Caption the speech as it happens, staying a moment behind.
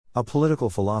A political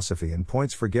philosophy and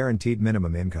points for guaranteed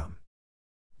minimum income.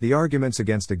 The arguments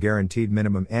against a guaranteed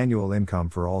minimum annual income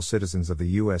for all citizens of the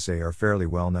USA are fairly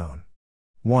well known.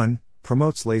 1.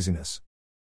 Promotes laziness.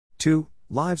 2.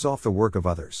 Lives off the work of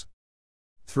others.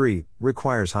 3.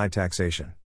 Requires high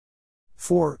taxation.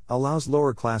 4. Allows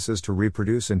lower classes to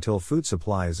reproduce until food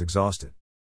supply is exhausted.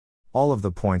 All of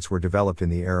the points were developed in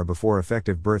the era before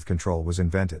effective birth control was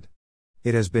invented.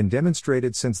 It has been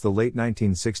demonstrated since the late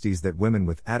 1960s that women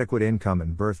with adequate income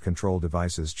and birth control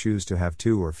devices choose to have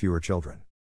 2 or fewer children.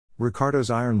 Ricardo's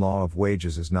iron law of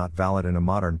wages is not valid in a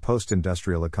modern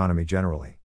post-industrial economy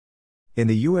generally. In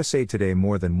the USA today,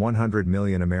 more than 100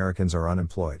 million Americans are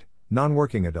unemployed,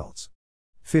 non-working adults.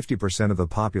 50% of the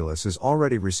populace is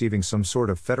already receiving some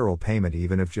sort of federal payment,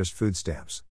 even if just food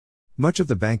stamps. Much of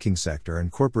the banking sector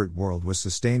and corporate world was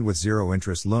sustained with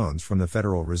zero-interest loans from the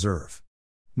Federal Reserve.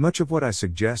 Much of what I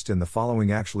suggest in the following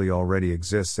actually already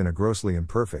exists in a grossly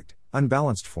imperfect,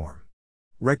 unbalanced form.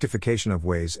 Rectification of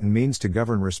ways and means to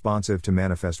govern responsive to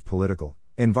manifest political,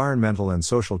 environmental and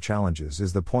social challenges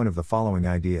is the point of the following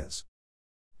ideas.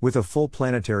 With a full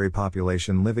planetary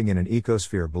population living in an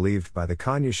ecosphere believed by the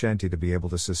cognoscenti to be able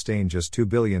to sustain just 2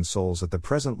 billion souls at the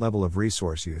present level of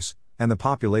resource use, and the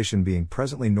population being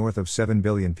presently north of 7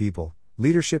 billion people,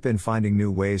 leadership in finding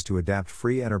new ways to adapt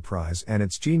free enterprise and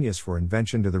its genius for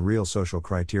invention to the real social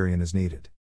criterion is needed.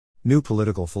 New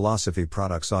political philosophy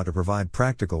products ought to provide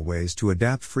practical ways to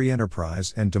adapt free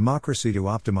enterprise and democracy to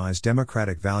optimize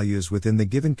democratic values within the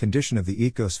given condition of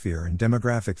the ecosphere and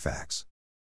demographic facts.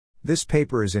 This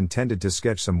paper is intended to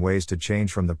sketch some ways to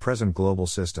change from the present global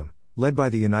system, led by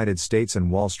the United States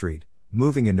and Wall Street,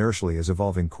 moving inertially as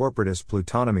evolving corporatist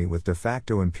plutonomy with de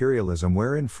facto imperialism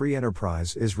wherein free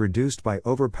enterprise is reduced by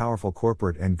overpowerful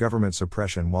corporate and government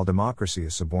suppression while democracy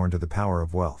is suborned to the power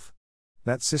of wealth.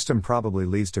 That system probably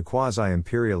leads to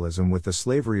quasi-imperialism with the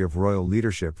slavery of royal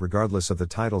leadership regardless of the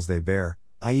titles they bear,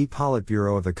 i.e.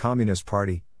 Politburo of the Communist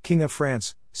Party, King of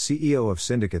France, CEO of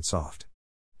Syndicate Soft.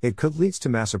 It could lead to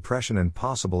mass oppression and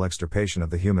possible extirpation of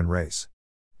the human race.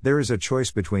 There is a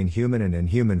choice between human and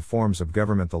inhuman forms of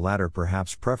government, the latter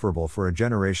perhaps preferable for a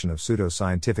generation of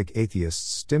pseudo-scientific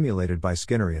atheists stimulated by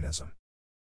Skinnerianism.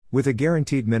 With a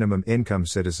guaranteed minimum income,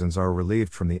 citizens are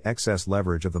relieved from the excess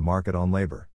leverage of the market on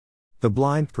labor. The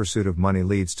blind pursuit of money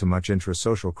leads to much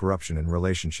intrasocial corruption in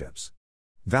relationships.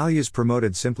 Values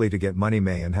promoted simply to get money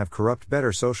may and have corrupt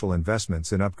better social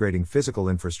investments in upgrading physical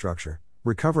infrastructure,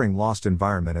 recovering lost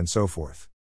environment and so forth.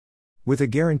 With a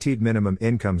guaranteed minimum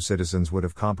income, citizens would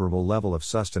have comparable level of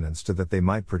sustenance to that they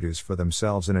might produce for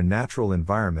themselves in a natural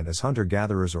environment as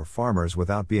hunter-gatherers or farmers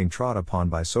without being trod upon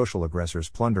by social aggressors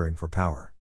plundering for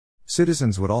power.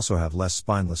 Citizens would also have less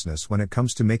spinelessness when it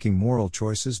comes to making moral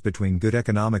choices between good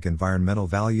economic environmental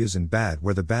values and bad,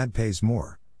 where the bad pays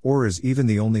more, or is even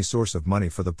the only source of money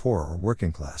for the poor or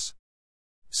working class.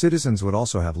 Citizens would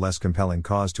also have less compelling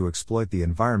cause to exploit the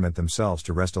environment themselves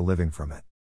to wrest a living from it.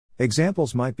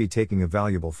 Examples might be taking of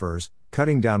valuable furs,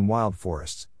 cutting down wild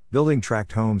forests, building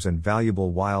tract homes and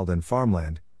valuable wild and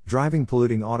farmland, driving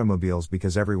polluting automobiles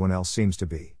because everyone else seems to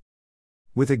be.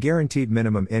 With a guaranteed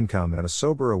minimum income and a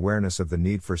sober awareness of the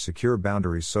need for secure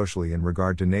boundaries socially in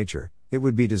regard to nature, it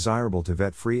would be desirable to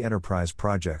vet free enterprise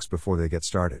projects before they get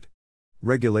started.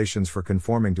 Regulations for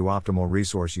conforming to optimal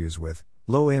resource use with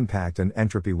low impact and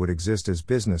entropy would exist as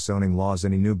business owning laws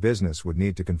any new business would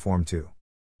need to conform to.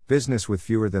 Business with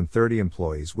fewer than 30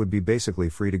 employees would be basically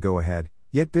free to go ahead,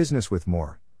 yet business with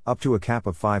more, up to a cap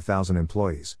of 5,000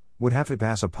 employees, would have to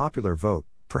pass a popular vote,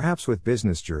 perhaps with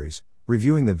business juries,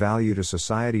 reviewing the value to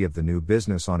society of the new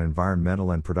business on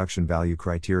environmental and production value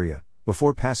criteria,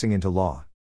 before passing into law.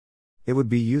 It would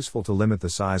be useful to limit the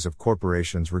size of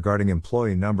corporations regarding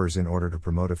employee numbers in order to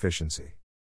promote efficiency.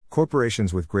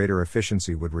 Corporations with greater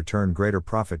efficiency would return greater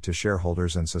profit to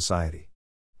shareholders and society.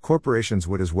 Corporations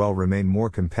would as well remain more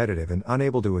competitive and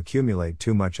unable to accumulate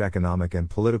too much economic and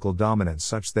political dominance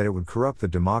such that it would corrupt the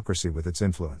democracy with its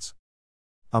influence.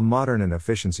 A modern and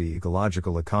efficiency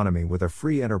ecological economy with a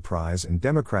free enterprise and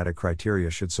democratic criteria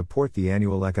should support the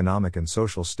annual economic and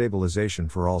social stabilization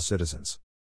for all citizens.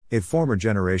 In former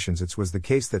generations it was the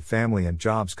case that family and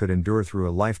jobs could endure through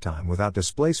a lifetime without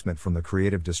displacement from the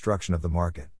creative destruction of the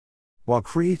market. While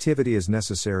creativity is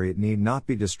necessary, it need not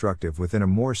be destructive within a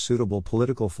more suitable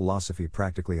political philosophy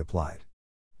practically applied.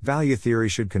 Value theory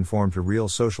should conform to real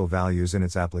social values in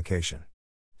its application.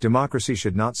 Democracy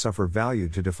should not suffer value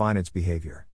to define its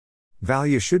behavior.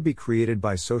 Value should be created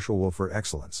by social will for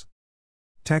excellence.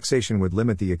 Taxation would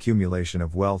limit the accumulation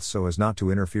of wealth so as not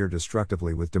to interfere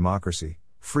destructively with democracy,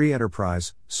 free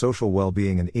enterprise, social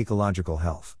well-being and ecological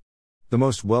health. The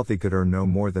most wealthy could earn no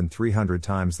more than 300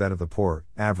 times that of the poor,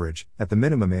 average, at the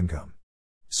minimum income.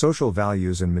 Social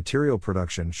values and material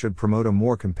production should promote a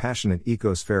more compassionate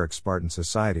ecospheric Spartan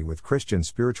society with Christian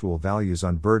spiritual values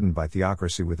unburdened by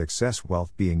theocracy, with excess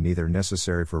wealth being neither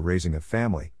necessary for raising a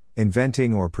family,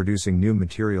 inventing or producing new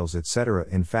materials, etc.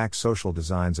 In fact, social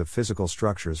designs of physical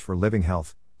structures for living,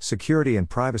 health, security and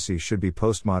privacy should be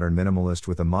postmodern minimalist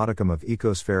with a modicum of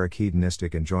ecospheric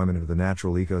hedonistic enjoyment of the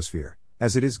natural ecosphere,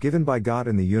 as it is given by God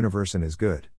in the universe and is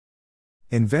good.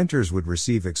 Inventors would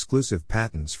receive exclusive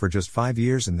patents for just 5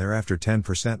 years and thereafter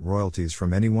 10% royalties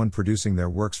from anyone producing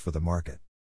their works for the market.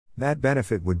 That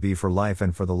benefit would be for life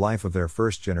and for the life of their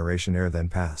first generation ere then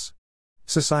pass.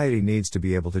 Society needs to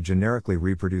be able to generically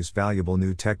reproduce valuable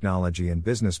new technology and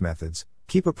business methods,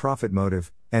 keep a profit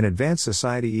motive, and advance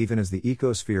society even as the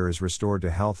ecosphere is restored to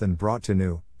health and brought to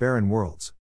new, barren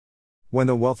worlds. When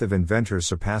the wealth of inventors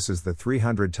surpasses the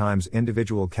 300 times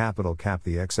individual capital cap,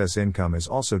 the excess income is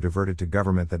also diverted to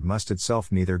government that must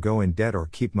itself neither go in debt or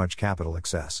keep much capital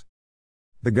excess.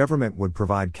 The government would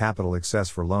provide capital excess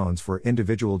for loans for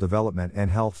individual development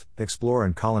and health, explore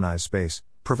and colonize space,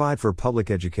 provide for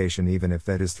public education even if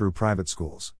that is through private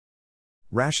schools.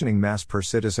 Rationing mass per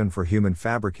citizen for human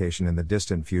fabrication in the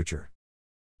distant future.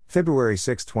 February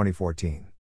 6, 2014.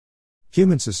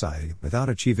 Human society, without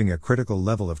achieving a critical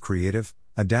level of creative,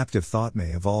 adaptive thought,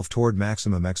 may evolve toward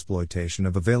maximum exploitation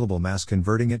of available mass,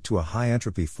 converting it to a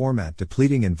high-entropy format,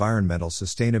 depleting environmental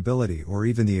sustainability or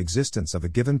even the existence of a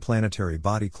given planetary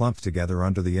body clumped together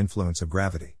under the influence of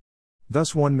gravity.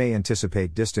 Thus one may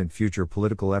anticipate distant future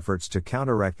political efforts to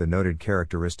counteract the noted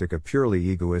characteristic of purely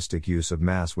egoistic use of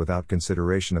mass without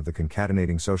consideration of the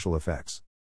concatenating social effects.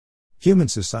 Human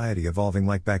society evolving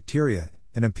like bacteria,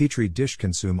 in a petri dish,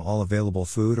 consume all available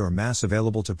food or mass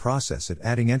available to process it,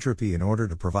 adding entropy in order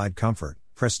to provide comfort,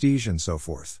 prestige and so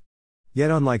forth.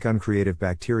 Yet unlike uncreative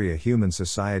bacteria, human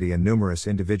society and numerous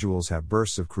individuals have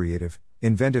bursts of creative,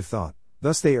 inventive thought,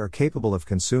 thus they are capable of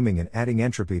consuming and adding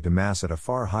entropy to mass at a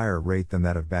far higher rate than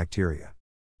that of bacteria.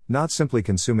 Not simply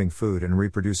consuming food and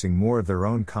reproducing more of their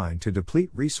own kind to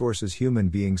deplete resources, human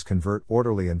beings convert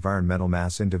orderly environmental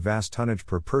mass into vast tonnage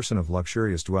per person of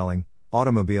luxurious dwelling,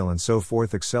 automobile and so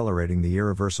forth, accelerating the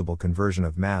irreversible conversion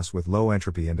of mass with low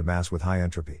entropy into mass with high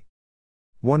entropy.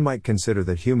 One might consider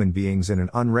that human beings in an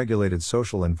unregulated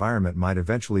social environment might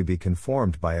eventually be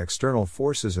conformed by external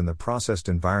forces in the processed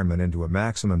environment into a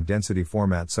maximum density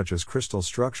format, such as crystal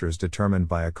structures determined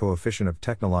by a coefficient of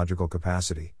technological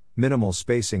capacity, minimal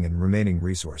spacing and remaining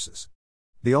resources.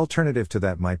 The alternative to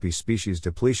that might be species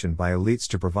depletion by elites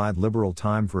to provide liberal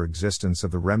time for existence of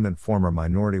the remnant former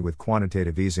minority, with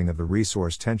quantitative easing of the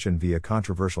resource tension via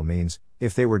controversial means,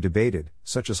 if they were debated,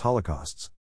 such as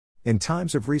holocausts. In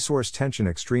times of resource tension,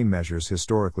 extreme measures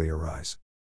historically arise.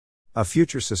 A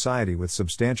future society with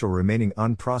substantial remaining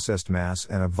unprocessed mass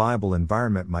and a viable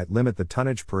environment might limit the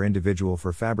tonnage per individual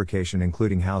for fabrication,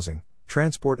 including housing,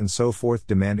 transport and so forth,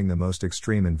 demanding the most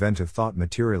extreme inventive thought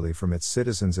materially from its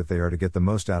citizens if they are to get the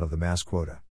most out of the mass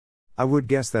quota. I would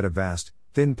guess that a vast,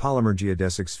 thin polymer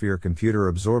geodesic sphere computer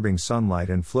absorbing sunlight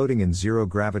and floating in zero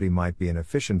gravity might be an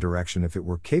efficient direction if it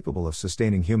were capable of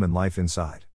sustaining human life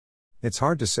inside. It's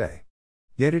hard to say.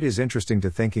 Yet it is interesting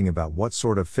to thinking about what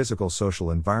sort of physical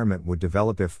social environment would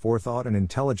develop if forethought and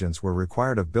intelligence were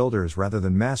required of builders rather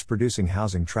than mass-producing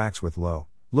housing tracts with low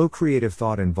creative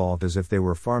thought involved, as if they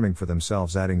were farming for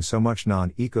themselves, adding so much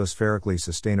non-ecospherically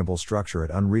sustainable structure at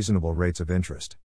unreasonable rates of interest.